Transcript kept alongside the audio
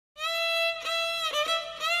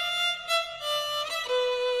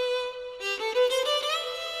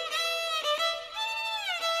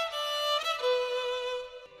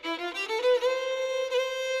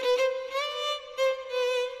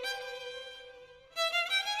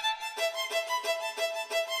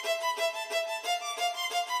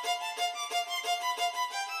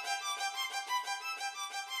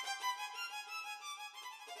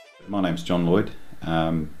My name's John Lloyd.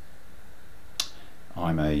 I'm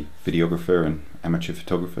a videographer and amateur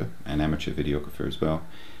photographer and amateur videographer as well,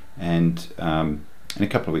 and in a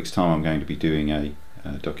couple of weeks' time I'm going to be doing a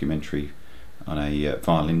documentary on a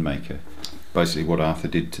violin maker. Basically what Arthur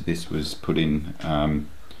did to this was put in a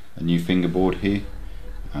new fingerboard here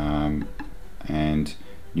and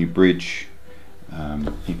new bridge.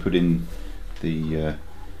 He put in the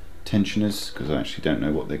tensioners, because I actually don't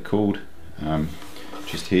know what they're called,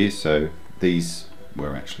 just here. So these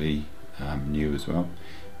were actually new as well.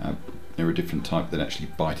 They're a different type that actually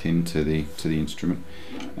bite into the instrument,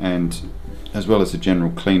 and as well as a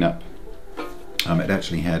general cleanup, it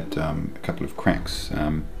actually had a couple of cracks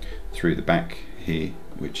through the back here,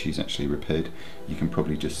 which he's actually repaired. You can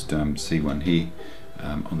probably just see one here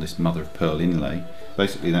on this mother of pearl inlay.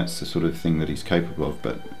 Basically that's the sort of thing that he's capable of,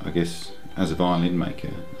 but I guess as a violin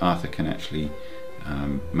maker, Arthur can actually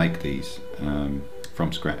make these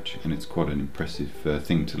from scratch, and it's quite an impressive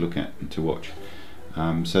thing to look at and to watch.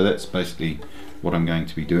 So that's basically what I'm going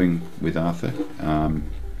to be doing with Arthur,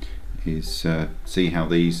 is see how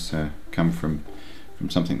these come from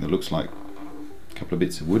something that looks like a couple of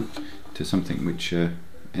bits of wood to something which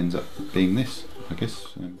ends up being this, I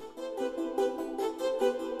guess.